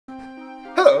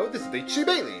Hello, this is H.C.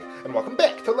 Bailey, and welcome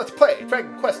back to Let's Play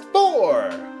Dragon Quest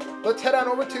IV! Let's head on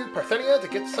over to Parthenia to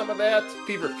get some of that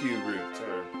Feverfew Root,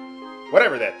 or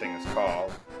whatever that thing is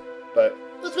called. But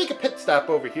let's make a pit stop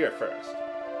over here first.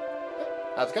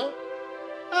 How's it going?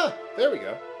 Ah, there we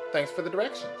go. Thanks for the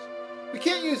directions. We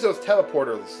can't use those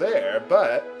teleporters there,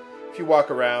 but if you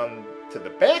walk around to the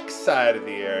back side of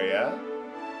the area,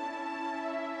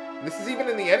 this is even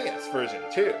in the NES version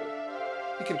too,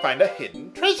 you can find a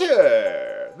hidden treasure!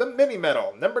 The mini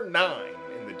medal, number 9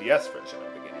 in the DS version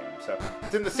of the game. So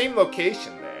it's in the same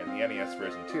location there in the NES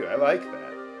version too. I like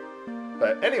that.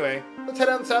 But anyway, let's head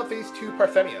on southeast to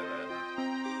Parthenia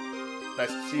then. Nice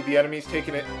to see the enemies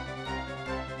taking it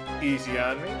easy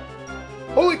on me.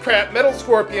 Holy crap, metal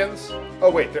scorpions! Oh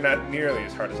wait, they're not nearly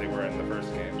as hard as they were in the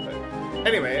first game. But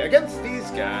anyway, against these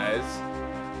guys,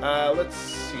 let's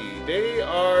see. They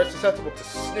are susceptible to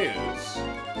snooze.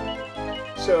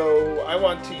 So I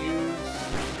want to use...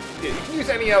 Yeah, you can use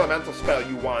any elemental spell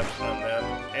you want on them.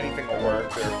 Anything will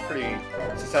work. They're pretty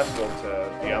susceptible to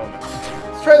the elements.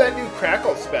 Let's try that new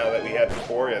crackle spell that we had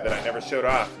before that I never showed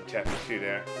off in Chapter 2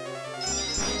 there.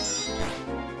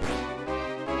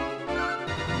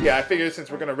 Yeah, I figured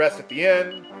since we're going to rest at the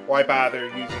end, why bother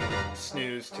using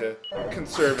snooze to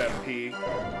conserve MP?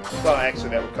 Well, actually,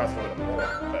 that would cost a little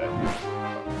more, but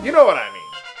you know what I mean.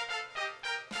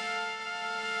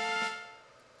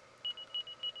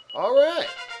 Alright.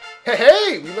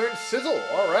 Hey, we learned Sizzle.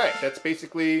 Alright, that's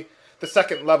basically the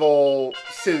second level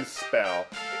Sizz spell.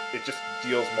 It just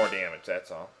deals more damage,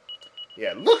 that's all.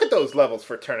 Yeah, look at those levels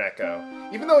for Turn Echo.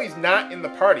 Even though he's not in the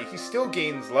party, he still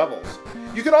gains levels.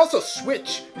 You can also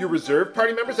switch your reserve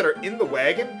party members that are in the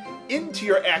wagon into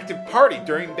your active party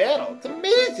during battle. It's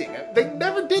amazing. They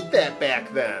never did that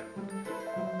back then.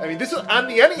 I mean, this is on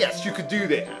the NES, you could do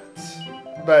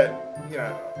that. But, you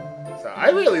know, so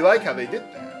I really like how they did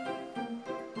that.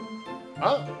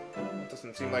 Oh, it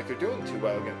doesn't seem like they're doing too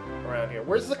well again around here.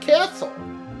 Where's the castle?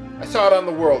 I saw it on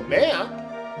the world map.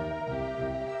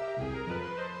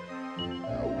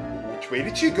 Which way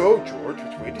did she go, George?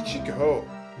 Which way did she go?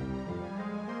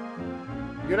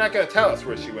 You're not going to tell us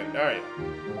where she went, are you?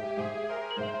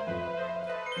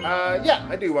 Yeah,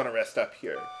 I do want to rest up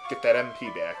here. Get that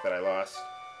MP back that I lost.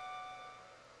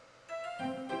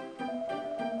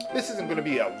 This isn't going to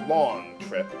be a long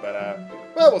trip, but,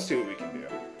 well, we'll see what we can do.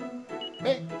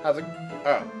 Hey, how's it?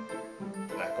 Oh,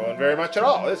 not going very much at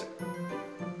all, is it?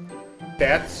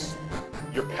 That's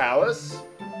your palace?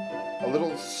 A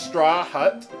little straw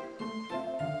hut?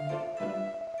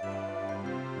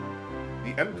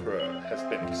 The Emperor has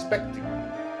been expecting me.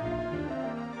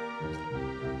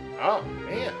 Oh,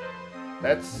 man.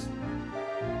 That's...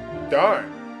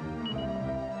 darn.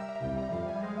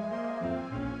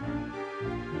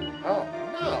 Oh,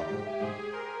 no.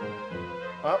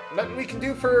 Well, nothing we can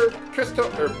do for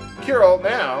Kiryl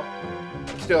now.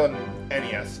 I'm still in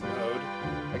NES mode.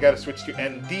 I gotta switch to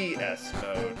NDS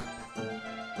mode.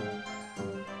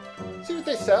 Let's see what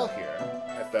they sell here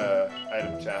at the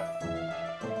item shop.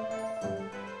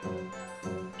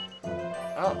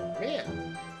 Oh,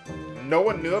 man. No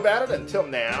one knew about it until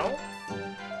now?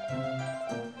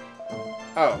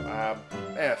 Oh,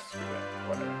 screw that.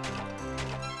 Whatever.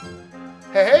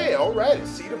 Hey, alright, a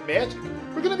seed of magic.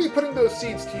 We're going to be putting those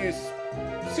seeds to use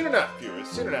soon enough, viewers,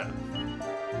 soon enough.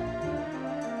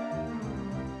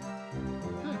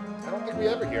 I don't think we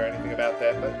ever hear anything about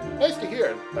that, but nice to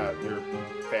hear about your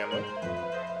family.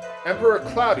 Emperor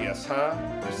Claudius, huh?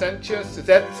 Crescentius? Is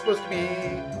that supposed to be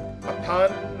a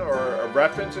pun or a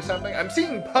reference or something? I'm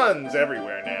seeing puns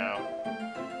everywhere now.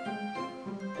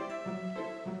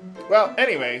 Well,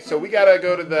 anyway, so we gotta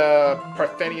go to the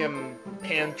Parthenian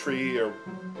pantry or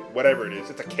whatever it is.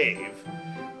 It's a cave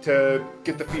to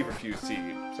get the Feverfew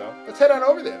seed. So let's head on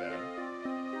over there then.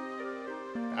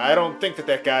 I don't think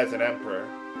that guy's an emperor.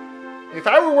 If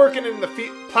I were working in the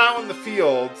plowing the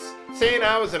fields, saying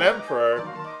I was an emperor,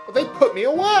 well, they'd put me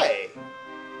away.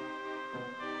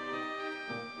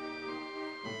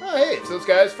 Oh, hey, it's those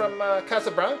guys from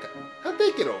Casablanca. How'd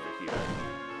they get over here?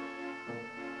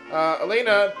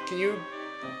 Elena, can you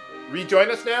rejoin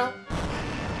us now?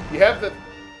 You have the...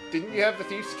 Didn't you have the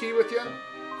Thief's Key with you?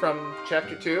 From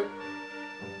Chapter 2?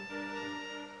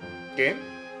 Game?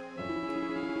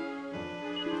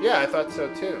 Yeah, I thought so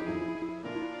too.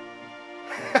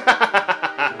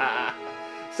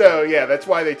 So, yeah, that's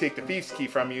why they take the Thief's Key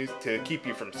from you, to keep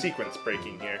you from sequence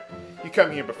breaking here. You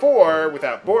come here before,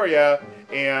 without Boria,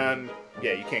 and,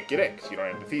 yeah, you can't get in, because you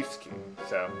don't have the Thief's Key.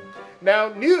 So, now,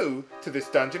 new to this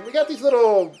dungeon, we got these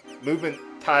little movement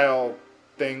tile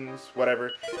things,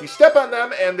 whatever. You step on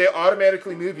them, and they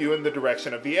automatically move you in the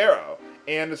direction of the arrow.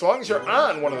 And as long as you're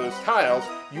on one of those tiles,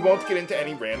 you won't get into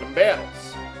any random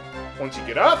battles. Once you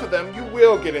get off of them, you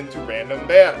will get into random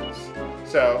battles.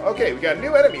 So, okay, we got a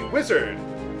new enemy, Wizard.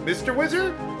 Mr.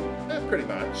 Wizard? Pretty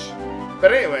much.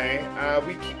 But anyway,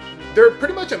 they're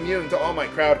pretty much immune to all my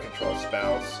crowd control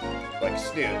spells, like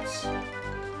Snooze.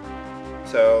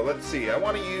 So, let's see, I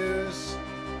want to use...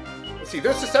 Let's see,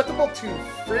 they're susceptible to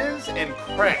Frizz and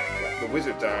Crack, like the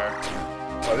wizards are.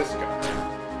 Oh, this is gonna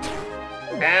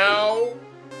hurt. Ow!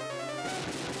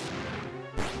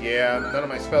 Yeah, none of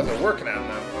my spells are working on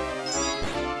them.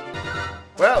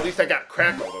 Well, at least I got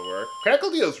Crackle to work. Crackle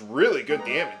deals really good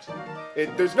damage.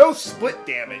 There's no split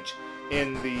damage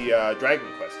in the Dragon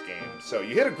Quest game. So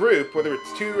you hit a group, whether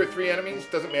it's 2 or 3 enemies,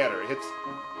 doesn't matter. It hits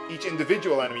each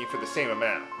individual enemy for the same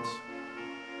amount.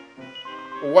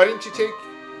 Well, why didn't you take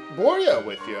Boria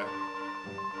with you?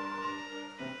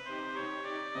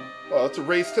 Well, it's a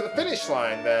race to the finish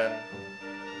line, then.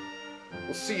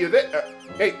 We'll see you there.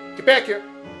 Hey, get back here.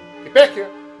 Get back here.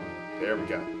 There we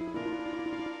go.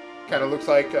 Kind of looks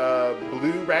like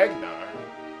Blue Ragnar.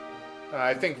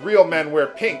 I think real men wear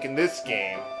pink in this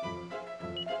game.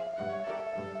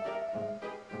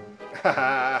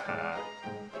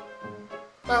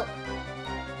 Well,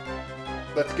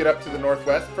 let's get up to the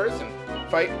northwest first and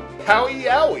fight Powie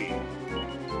Owie.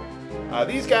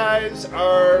 These guys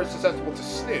are susceptible to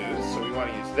Snooze, so we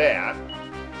want to use that.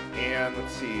 And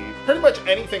let's see, pretty much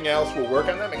anything else will work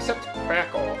on them except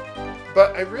Crackle.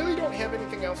 But I really don't have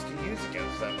anything else to use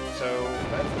against them, so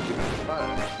that's what give it a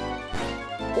try.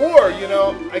 Or, you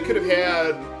know, I could have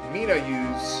had Mina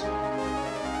use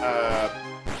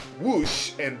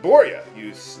Whoosh and Boria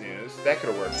use Snooze. That could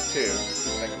have worked too.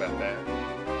 Think about that.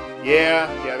 Yeah,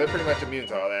 they're pretty much immune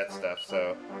to all that stuff,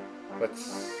 so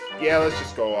let's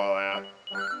just go all out.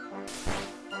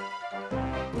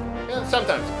 And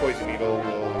sometimes Poison Needle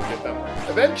will get them.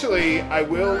 Eventually, I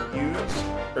will use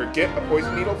or get a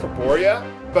Poison Needle for Boria,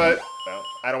 but, well,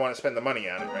 I don't want to spend the money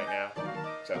on it right now.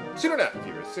 So, soon enough,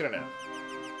 viewers, soon enough.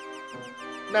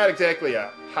 Not exactly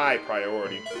a high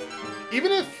priority.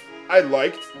 Even if I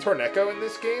liked Torneko in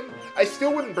this game, I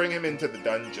still wouldn't bring him into the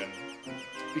dungeon.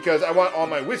 Because I want all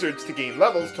my wizards to gain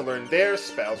levels to learn their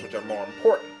spells, which are more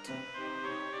important.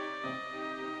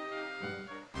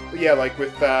 But yeah, like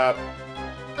with,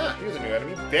 here's a new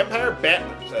enemy. Vampire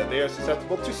Battlers. They are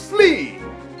susceptible to Sleep!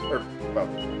 Or, well,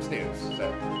 Snooze.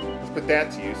 So, let's put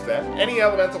that to use then. Any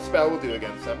elemental spell will do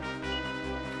against them.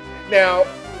 Now,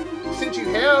 since you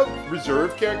have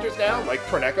reserve characters now, like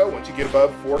Torneko, once you get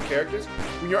above 4 characters,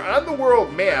 when you're on the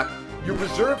world map, your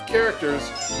reserve characters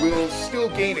will still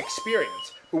gain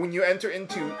experience. But when you enter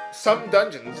into some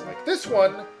dungeons, like this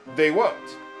one, they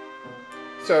won't.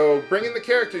 So, bring in the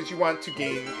characters you want to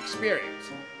gain experience.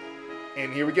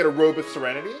 And here we get a Robe of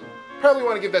Serenity. Probably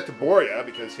want to give that to Boria,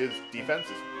 because his defense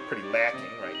is pretty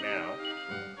lacking right now.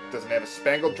 Doesn't have a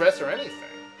spangled dress or anything.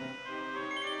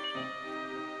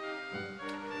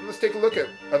 And let's take a look at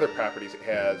other properties it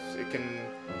has. It can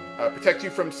protect you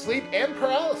from sleep and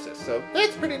paralysis, so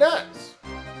that's pretty nice.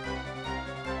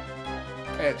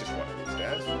 And just one of these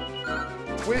guys.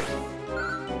 With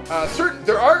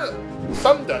there are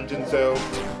some dungeons, though,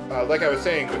 like I was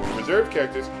saying, with the reserve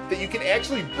characters, that you can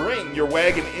actually bring your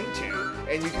wagon into,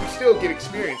 and you can still get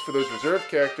experience for those reserve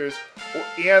characters.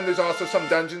 And there's also some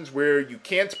dungeons where you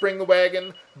can't bring the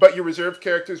wagon, but your reserve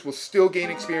characters will still gain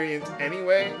experience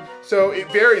anyway. So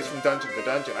it varies from dungeon to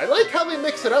dungeon. I like how they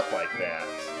mix it up like that.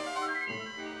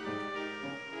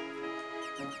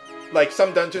 Like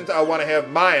some dungeons, I'll want to have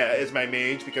Maya as my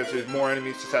mage because there's more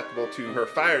enemies susceptible to her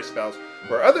fire spells.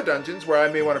 Where other dungeons where I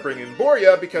may want to bring in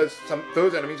Boria because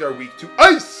those enemies are weak to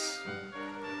ice.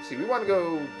 See, we want to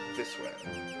go this way.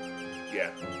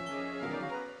 Yeah.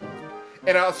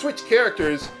 And I'll switch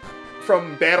characters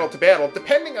from battle to battle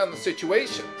depending on the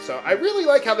situation. So I really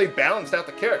like how they balanced out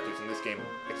the characters in this game,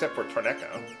 except for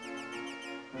Torneko.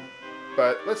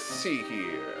 But let's see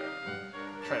here.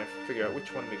 I'm trying to figure out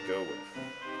which one to go with.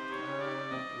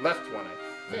 Left one, I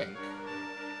think.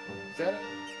 Is that it?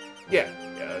 Yeah,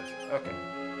 that's it. Okay.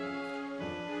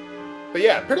 But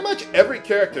yeah, pretty much every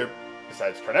character,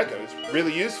 besides Torneko, is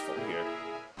really useful here.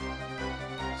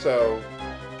 So,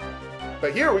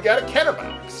 but here we got a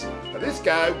Kennerbox. Now this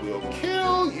guy will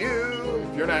kill you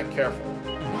if you're not careful.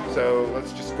 So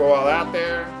let's just go all out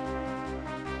there.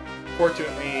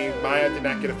 Fortunately, Maya did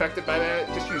not get affected by that.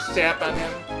 Just use Sap on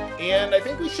him, and I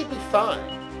think we should be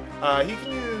fine. He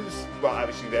can use, well,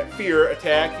 obviously that Fear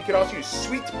attack. He can also use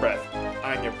Sweet Breath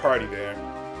on your party there.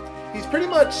 He's pretty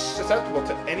much susceptible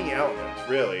to any element,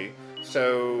 really.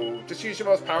 So just use your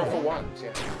most powerful ones.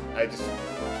 Yeah, I just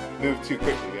moved too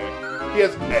quickly there. He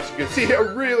has, as you can see, a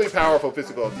really powerful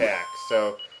physical attack.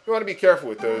 So you want to be careful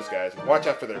with those guys. And watch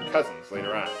out for their cousins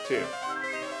later on, too.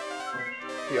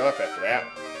 Heal up after that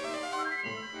one.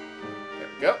 There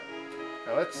we go.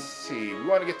 Now let's see. We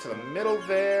want to get to the middle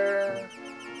there.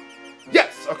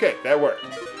 Yes! Okay, that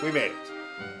worked. We made it.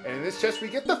 And in this chest we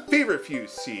get the Feverfew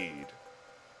seed.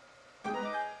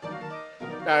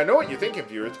 Now I know what you're thinking,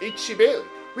 viewers. H.C. Bailey.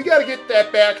 We gotta get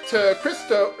that back to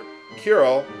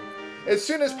Kiryl as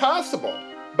soon as possible.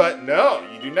 But no,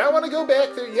 you do not want to go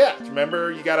back there yet.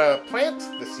 Remember, you gotta plant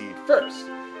the seed first.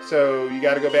 So you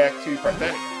gotta go back to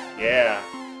Parthenia. Yeah,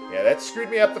 that screwed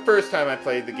me up the first time I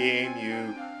played the game.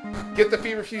 You get the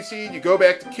Feverfew seed, you go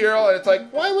back to Kiryl, and it's like,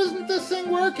 why wasn't this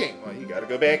thing working? Well, you gotta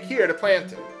go back here to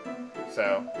plant it.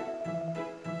 So.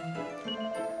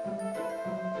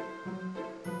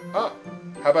 Oh,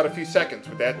 how about a few seconds?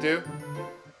 Would that do?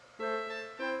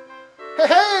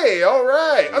 Hey,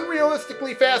 alright!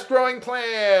 Unrealistically fast-growing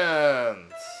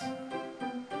plants!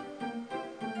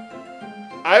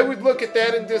 I would look at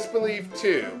that in disbelief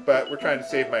too, but we're trying to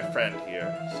save my friend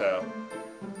here, so.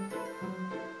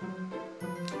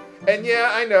 And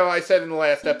yeah, I know, I said in the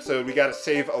last episode we gotta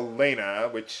save Elena,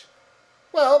 which,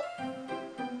 well,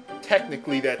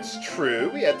 technically that's true.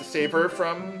 We had to save her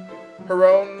from her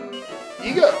own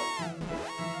ego.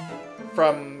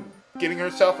 From getting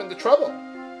herself into trouble.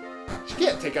 She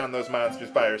can't take on those monsters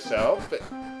by herself. But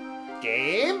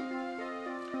game?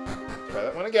 Try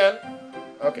that one again.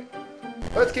 Okay.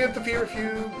 Let's give the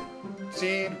Feverfew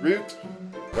seed, root,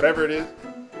 whatever it is,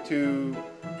 to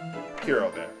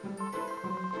Kiryl there.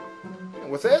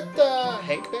 Was that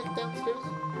Hank back downstairs?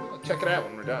 I'll check it out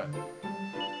when we're done.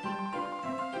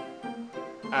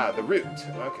 Ah, the root.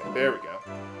 Okay, there we go.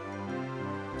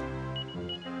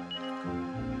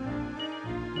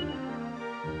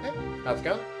 Okay, how's it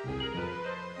going?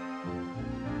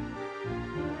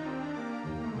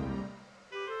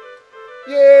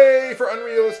 Yay for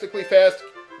unrealistically fast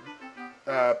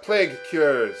plague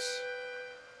cures.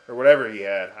 Or whatever he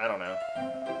had. I don't know.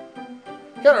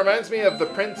 Kind of reminds me of the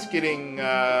prince getting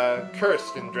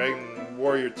cursed in Dragon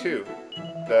Warrior 2.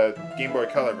 The Game Boy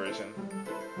Color version.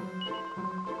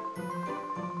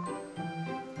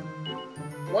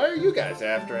 Why are you guys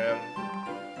after him?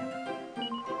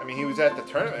 I mean, he was at the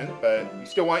tournament, but you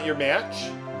still want your match?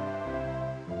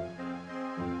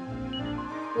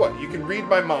 What, you can read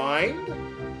my mind?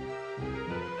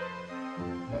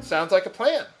 Well, sounds like a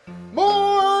plan.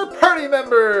 More party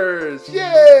members!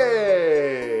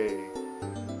 Yay!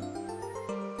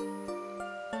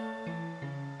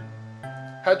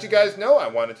 How'd you guys know I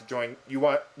wanted to join? We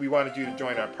wanted you to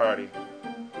join our party.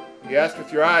 You asked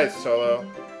with your eyes, Solo.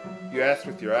 You asked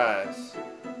with your eyes.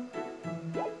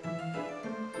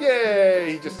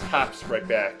 Yay! He just hops right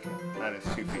back on his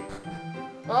 2 feet.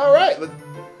 All right,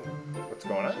 what's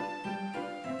going on?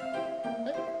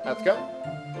 Hey, how's it going?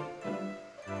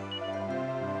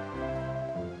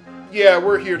 Yeah,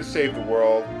 we're here to save the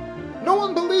world. No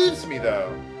one believes me,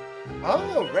 though.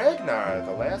 Oh, Ragnar,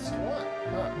 the last one.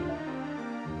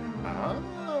 Huh.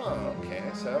 Oh, okay,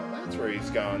 so that's where he's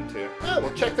going to. Oh,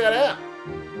 well, check that out.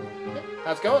 Okay.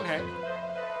 How's it going, Hank?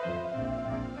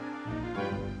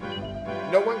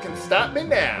 No one can stop me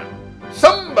now.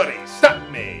 Somebody stop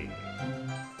me!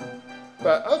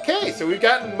 But, okay, so we've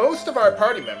gotten most of our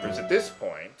party members at this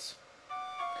point.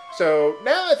 So,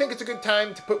 now I think it's a good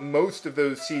time to put most of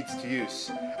those seeds to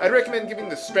use. I'd recommend giving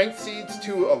the strength seeds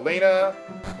to Elena,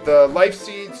 the life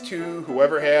seeds to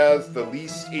whoever has the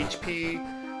least HP,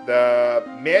 the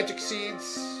magic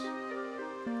seeds,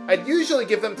 I'd usually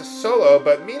give them to Solo,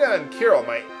 but Mina and Kiryl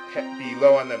might be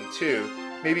low on them too.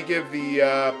 Maybe give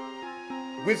the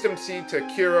wisdom seed to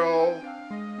Kiryl,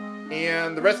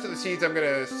 and the rest of the seeds I'm going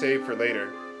to save for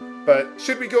later. But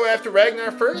should we go after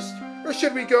Ragnar first, or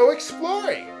should we go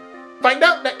exploring? Find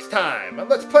out next time on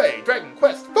Let's Play Dragon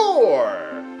Quest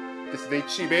IV! This is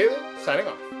H.C. Bailey, signing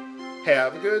off.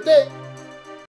 Have a good day!